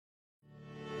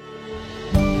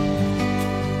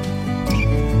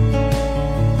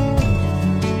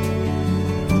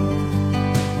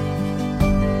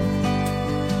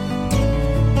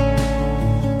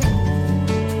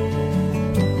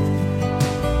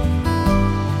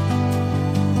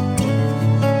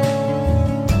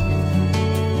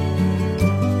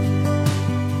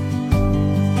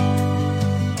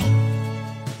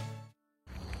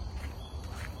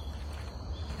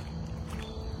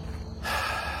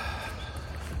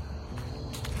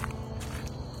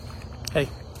Hey,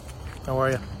 how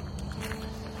are you?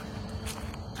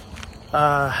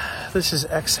 This is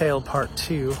Exhale Part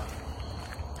 2,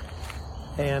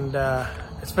 and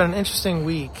it's been an interesting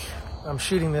week. I'm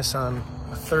shooting this on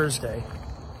a Thursday,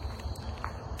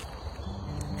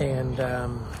 and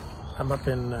I'm up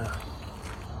in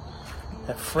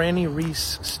at Franny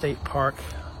Reese State Park,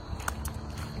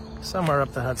 somewhere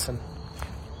up the Hudson.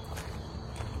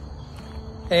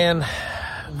 And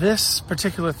this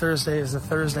particular Thursday is the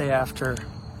Thursday after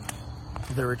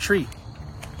the retreat.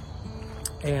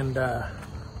 And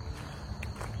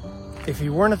if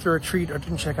you weren't at the retreat or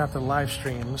didn't check out the live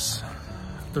streams,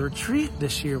 the retreat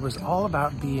this year was all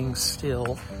about being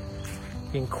still,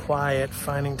 being quiet,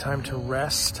 finding time to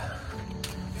rest,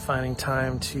 finding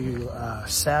time to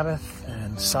Sabbath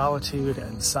and solitude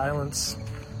and silence.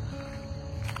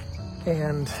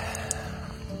 And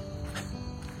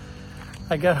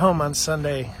I got home on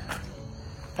Sunday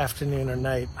afternoon or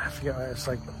night. I forget what it was,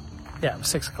 it was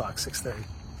 6 o'clock, 6:30.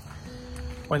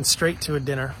 Went straight to a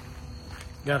dinner,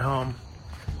 got home,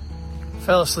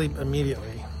 fell asleep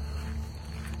immediately,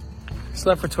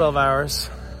 slept for 12 hours,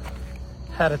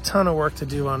 had a ton of work to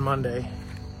do on Monday,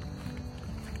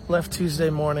 left Tuesday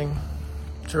morning,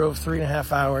 drove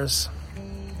 3.5 hours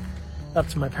up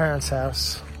to my parents'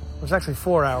 house. It was actually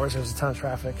 4 hours, there was a ton of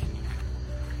traffic.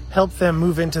 Helped them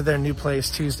move into their new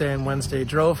place Tuesday and Wednesday,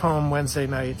 drove home Wednesday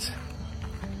night,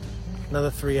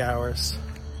 another 3 hours,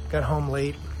 got home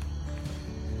late.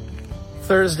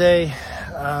 Thursday,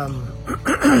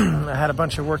 I had a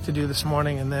bunch of work to do this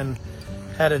morning and then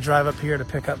had to drive up here to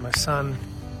pick up my son.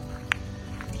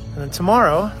 And then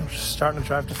tomorrow, I'm just starting to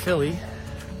drive to Philly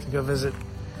to go visit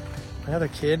my other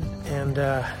kid. And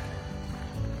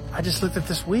I just looked at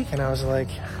this week and I was like,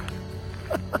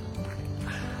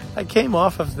 I came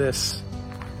off of this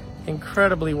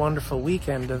incredibly wonderful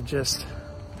weekend of just,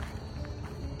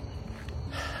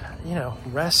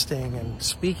 resting and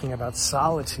speaking about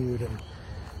solitude and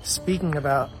speaking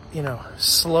about,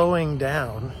 slowing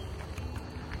down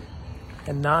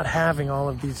and not having all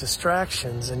of these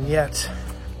distractions. And yet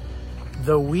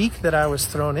the week that I was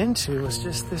thrown into was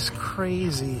just this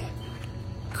crazy,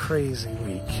 crazy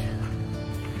week.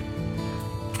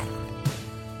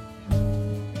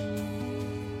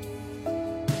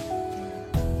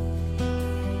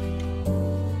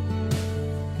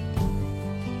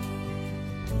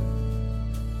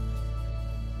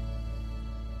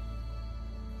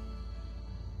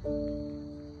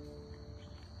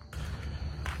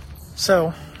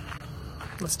 So,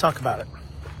 let's talk about it.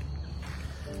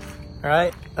 All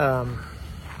right. I'm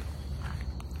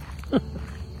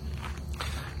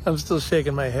still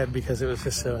shaking my head because it was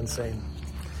just so insane.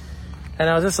 And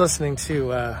I was just listening to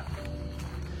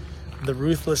The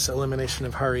Ruthless Elimination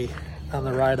of Hurry on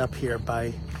the ride up here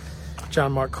by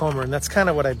John Mark Comer. And that's kind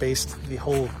of what I based the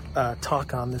whole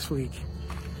talk on this week.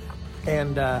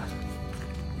 And a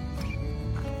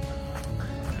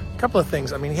couple of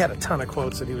things. I mean, he had a ton of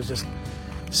quotes that he was just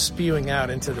spewing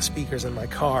out into the speakers in my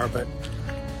car, but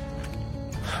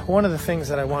one of the things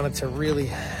that I wanted to really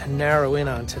narrow in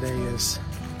on today is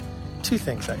two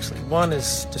things, actually. One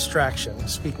is distraction,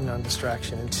 speaking on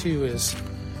distraction, and two is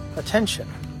attention.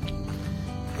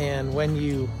 And when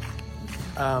you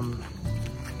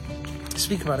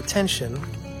speak about attention,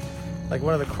 like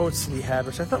one of the quotes that he had,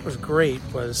 which I thought was great,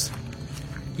 was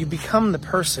you become the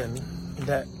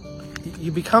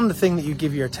thing that you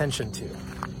give your attention to.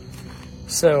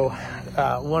 So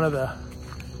one of the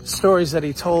stories that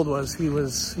he told was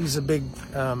he's a big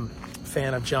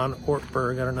fan of John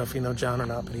Ortberg. I don't know if you know John or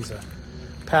not, but he's a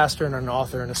pastor and an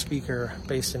author and a speaker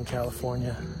based in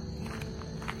California.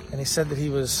 And he said that he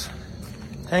was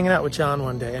hanging out with John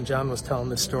one day, and John was telling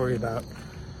this story about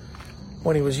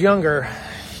when he was younger,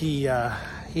 he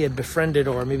had befriended,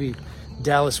 or maybe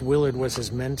Dallas Willard was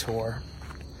his mentor.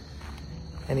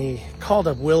 And he called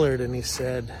up Willard and he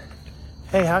said,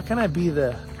 "Hey, how can I be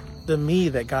the me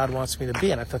that God wants me to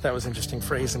be?" And I thought that was interesting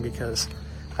phrasing because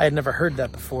I had never heard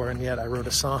that before, and yet I wrote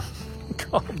a song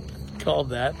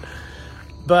called that.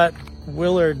 But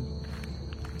Willard,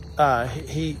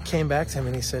 he came back to him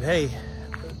and he said, "Hey,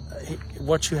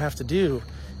 what you have to do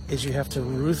is you have to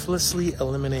ruthlessly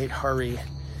eliminate hurry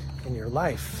in your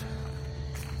life."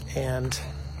 And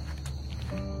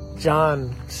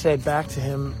John said back to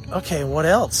him, "Okay, what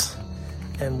else?"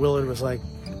 And Willard was like,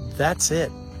 "That's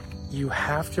it. You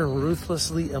have to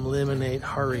ruthlessly eliminate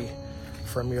hurry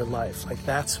from your life. Like,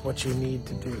 that's what you need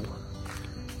to do."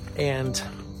 And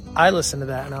I listened to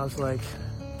that and I was like,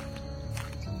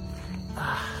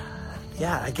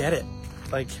 yeah, I get it.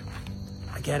 Like,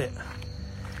 I get it.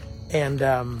 And,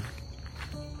 sorry,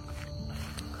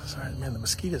 man, the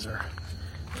mosquitoes are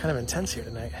kind of intense here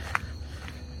tonight.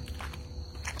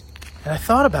 And I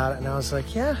thought about it and I was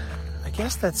like, yeah, I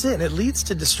guess that's it. And it leads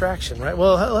to distraction, right?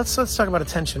 Well, let's talk about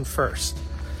attention first.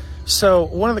 So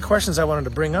one of the questions I wanted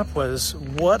to bring up was,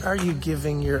 what are you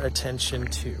giving your attention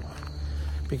to?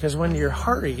 Because when you're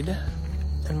hurried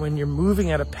and when you're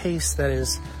moving at a pace that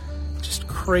is just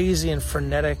crazy and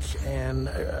frenetic and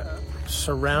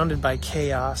surrounded by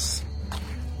chaos,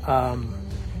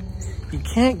 you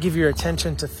can't give your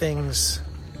attention to things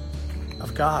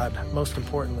of God, most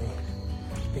importantly.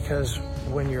 Because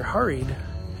when you're hurried,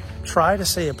 try to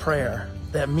say a prayer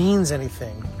that means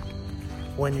anything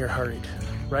when you're hurried,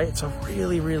 right? It's a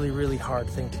really, really, really hard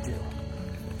thing to do.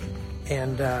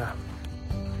 And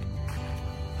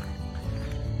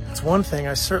it's one thing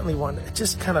I certainly want. It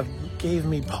just kind of gave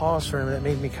me pause for a minute. It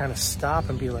made me kind of stop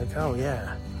and be like, oh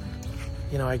yeah,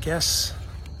 I guess,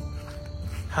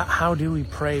 how do we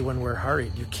pray when we're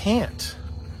hurried? You can't.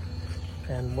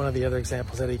 And one of the other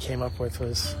examples that he came up with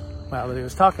was, that he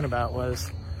was talking about was,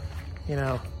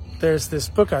 there's this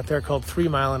book out there called 3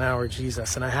 Mile an Hour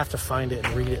Jesus, and I have to find it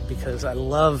and read it because I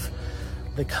love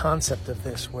the concept of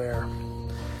this, where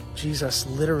Jesus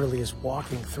literally is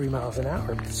walking 3 miles an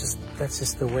hour. That's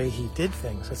just the way he did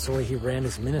things. That's the way he ran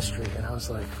his ministry. And I was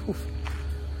like, oof.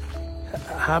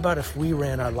 How about if we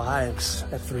ran our lives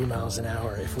at 3 miles an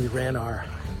hour? If we ran our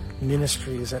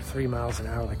ministries at 3 miles an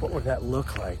hour, like what would that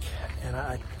look like?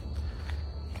 And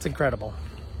it's incredible.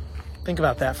 Think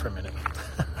about that for a minute.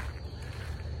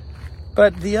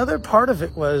 But the other part of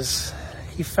it was,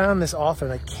 he found this author,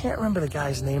 and I can't remember the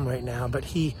guy's name right now, but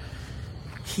he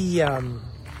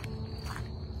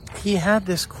had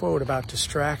this quote about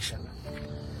distraction.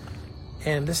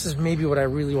 And this is maybe what I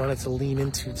really wanted to lean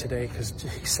into today, because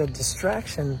he said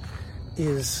distraction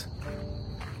is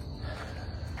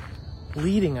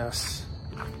leading us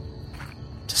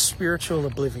to spiritual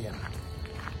oblivion.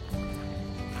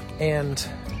 And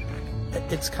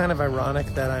it's kind of ironic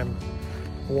that I'm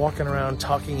walking around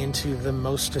talking into the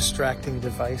most distracting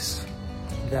device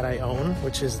that I own,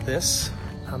 which is this.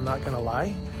 I'm not gonna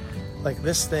lie. Like,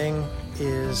 this thing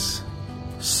is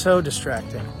so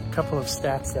distracting. A couple of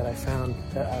stats that I found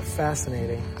that are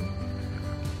fascinating.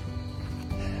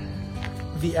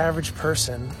 The average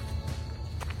person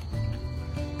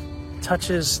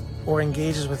touches or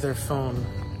engages with their phone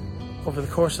over the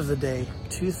course of the day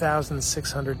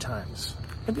 2,600 times.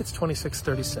 Maybe it's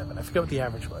 2,637. I forget what the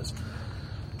average was.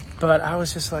 But I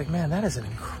was just like, man, that is an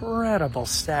incredible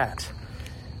stat.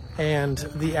 And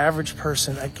the average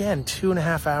person, again,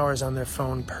 2.5 hours on their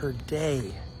phone per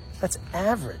day. That's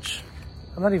average.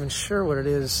 I'm not even sure what it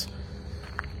is.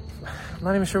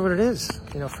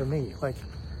 For me. Like,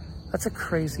 that's a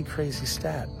crazy, crazy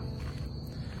stat.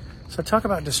 So talk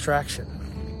about distraction.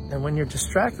 And when you're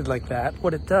distracted like that,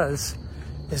 what it does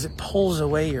is it pulls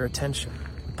away your attention.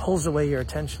 It pulls away your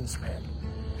attention span.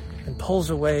 And pulls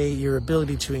away your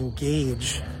ability to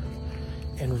engage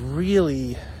and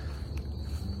really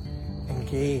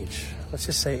engage. Let's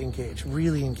just say engage.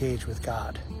 Really engage with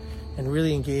God. And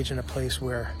really engage in a place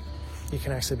where you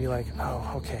can actually be like,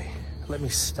 oh, okay, let me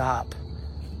stop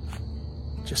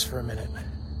just for a minute.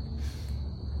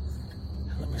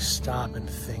 Let me stop and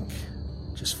think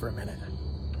just for a minute.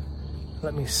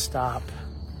 Let me stop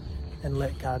and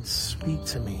let God speak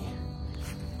to me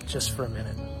just for a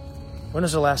minute. When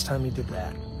was the last time you did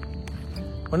that?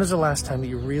 When was the last time that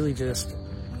you really just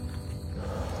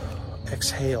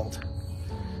exhaled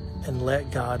and let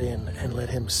God in and let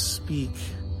him speak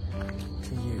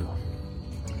to you?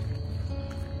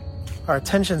 Our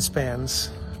attention spans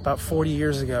about 40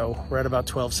 years ago were at about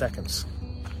 12 seconds.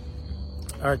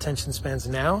 Our attention spans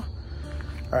now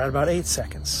are at about 8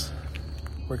 seconds.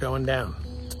 We're going down.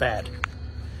 It's bad.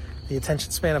 The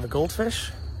attention span of a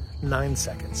goldfish, 9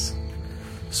 seconds.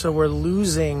 So we're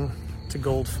losing to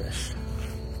goldfish.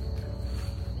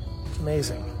 It's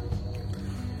amazing.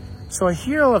 So I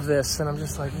hear all of this and I'm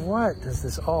just like, what does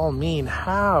this all mean?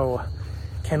 How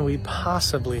can we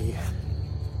possibly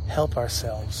help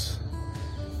ourselves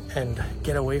and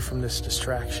get away from this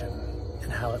distraction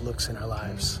and how it looks in our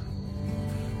lives?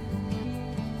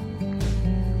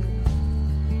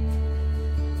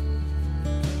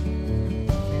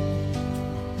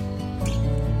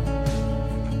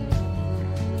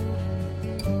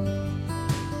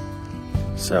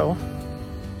 So,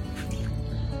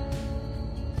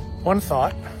 one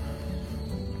thought,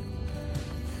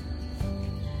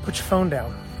 put your phone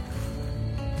down.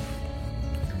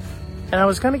 And I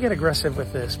was going to get aggressive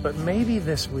with this, but maybe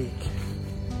this week,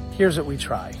 here's what we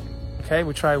try, okay?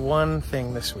 We try one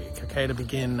thing this week, okay, to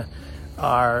begin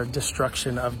our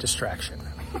destruction of distraction.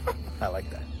 I like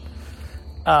that.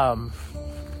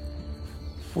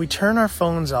 we turn our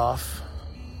phones off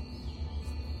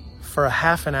for a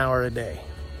half an hour a day,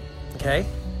 okay?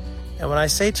 And when I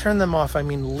say turn them off, I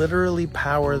mean literally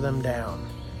power them down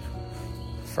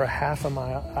for half an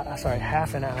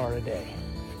hour a day.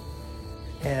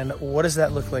 And what does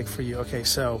that look like for you? Okay,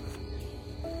 so,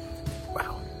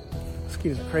 wow,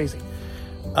 excuse me, crazy.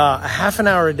 A half an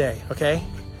hour a day, okay?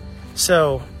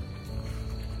 So,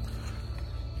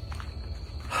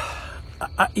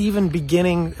 even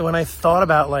beginning, when I thought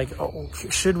about like, oh,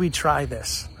 should we try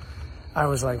this? I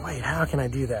was like, wait, how can I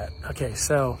do that? Okay,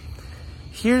 so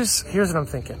here's what I'm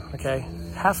thinking, okay?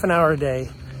 Half an hour a day,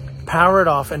 power it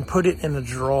off and put it in a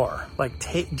drawer. Like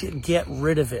get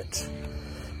rid of it.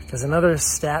 Because another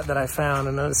study that I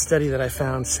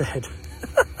found said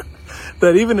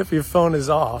that even if your phone is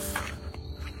off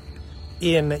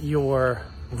in your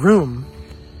room,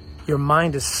 your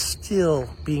mind is still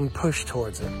being pushed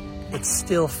towards it. It's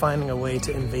still finding a way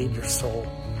to invade your soul.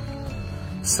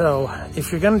 So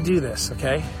if you're going to do this,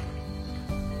 okay,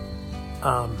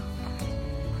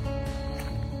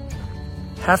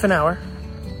 half an hour,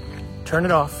 turn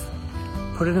it off,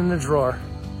 put it in the drawer,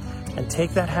 and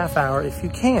take that half hour, if you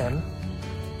can,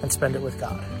 and spend it with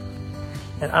God.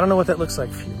 And I don't know what that looks like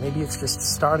for you. Maybe it's just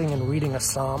starting and reading a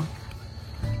psalm.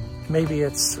 Maybe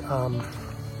it's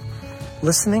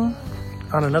listening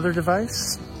on another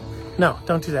device. No,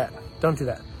 don't do that. Don't do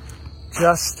that.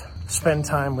 Just spend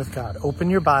time with God. Open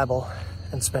your Bible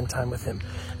and spend time with Him.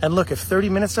 And look, if 30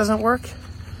 minutes doesn't work,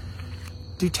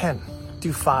 do 10,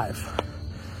 do 5.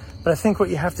 But I think what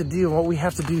you have to do, and what we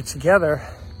have to do together,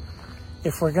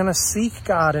 if we're going to seek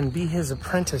God and be His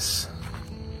apprentice,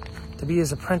 to be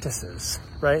His apprentices,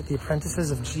 right? The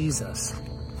apprentices of Jesus,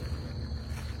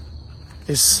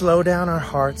 is slow down our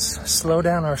hearts, slow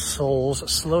down our souls,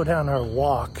 slow down our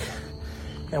walk.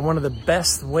 And one of the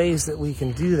best ways that we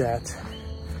can do that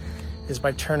is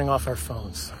by turning off our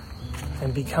phones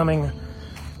and becoming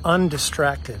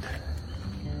undistracted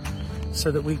so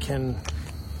that we can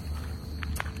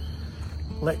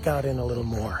let God in a little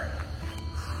more.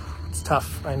 It's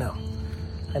tough, I know.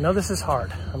 I know this is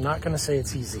hard. I'm not going to say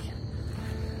it's easy.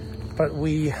 But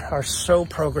we are so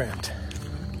programmed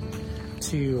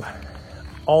to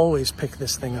always pick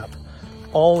this thing up,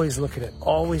 always look at it,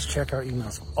 always check our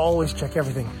emails, always check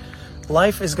everything.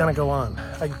 Life is going to go on.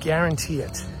 I guarantee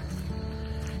it.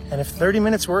 And if 30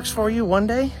 minutes works for you one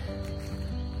day,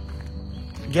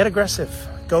 get aggressive.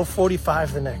 Go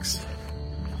 45 the next.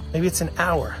 Maybe it's an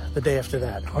hour the day after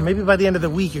that. Or maybe by the end of the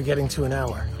week, you're getting to an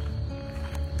hour.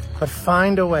 But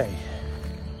find a way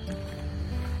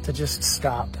to just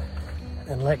stop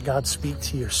and let God speak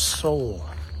to your soul.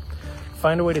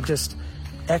 Find a way to just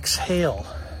exhale,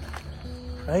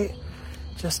 right?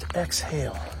 Just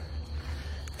exhale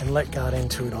and let God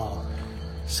into it all.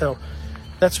 So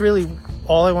that's really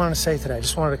all I wanted to say today. I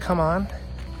just wanted to come on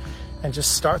and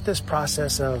just start this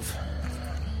process of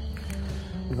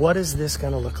what is this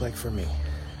going to look like for me?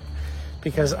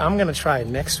 Because I'm going to try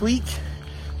next week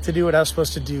to do what I was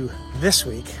supposed to do this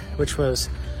week, which was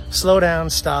slow down,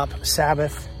 stop,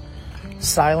 Sabbath,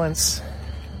 silence.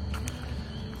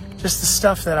 Just the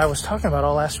stuff that I was talking about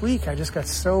all last week. I just got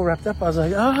so wrapped up. I was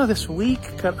like, oh, this week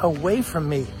got away from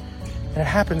me. And it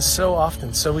happens so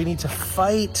often. So we need to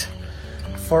fight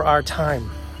for our time.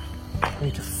 We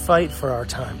need to fight for our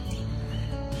time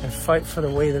and fight for the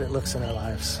way that it looks in our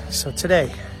lives. So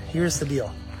today, here's the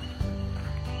deal.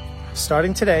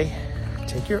 Starting today,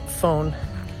 take your phone,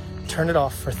 turn it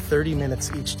off for 30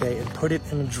 minutes each day and put it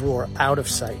in a drawer out of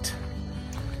sight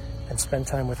and spend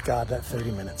time with God that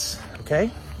 30 minutes. Okay?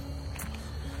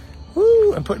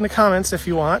 Woo! And put in the comments if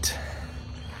you want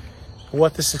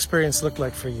what this experience looked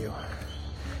like for you.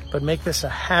 But make this a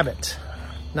habit,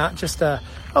 not just let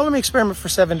me experiment for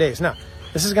 7 days. No,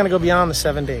 this is going to go beyond the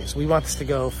 7 days. We want this to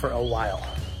go for a while.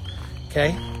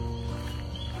 Okay?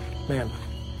 Man.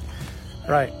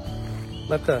 All right.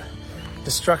 Let the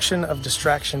destruction of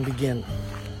distraction begin.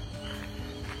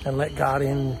 And let God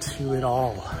into it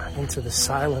all, into the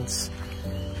silence,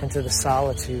 into the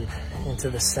solitude, into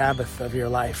the Sabbath of your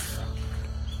life.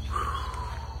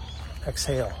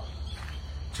 Exhale.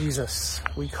 Jesus,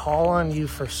 we call on you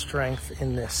for strength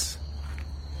in this.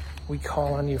 We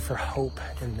call on you for hope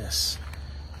in this.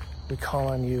 We call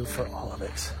on you for all of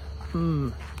it.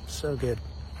 So good.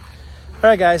 All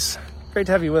right, guys. Great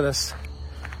to have you with us.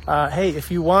 Hey,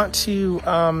 if you want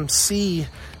to see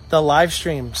the live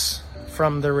streams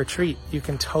from the retreat, you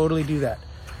can totally do that.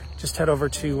 Just head over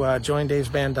to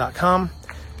joindavesband.com.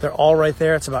 They're all right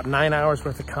there. It's about 9 hours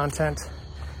worth of content.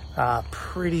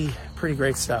 Pretty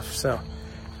great stuff. So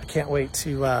I can't wait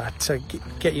to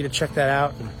get you to check that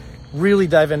out and really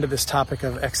dive into this topic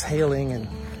of exhaling and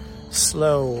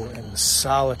slow and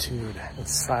solitude and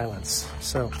silence.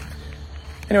 So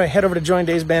anyway, head over to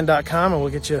joindaysband.com and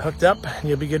we'll get you hooked up and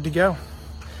you'll be good to go.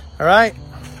 All right.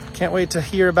 Can't wait to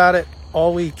hear about it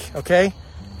all week. Okay.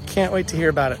 Can't wait to hear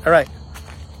about it. All right.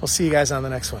 We'll see you guys on the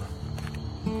next one.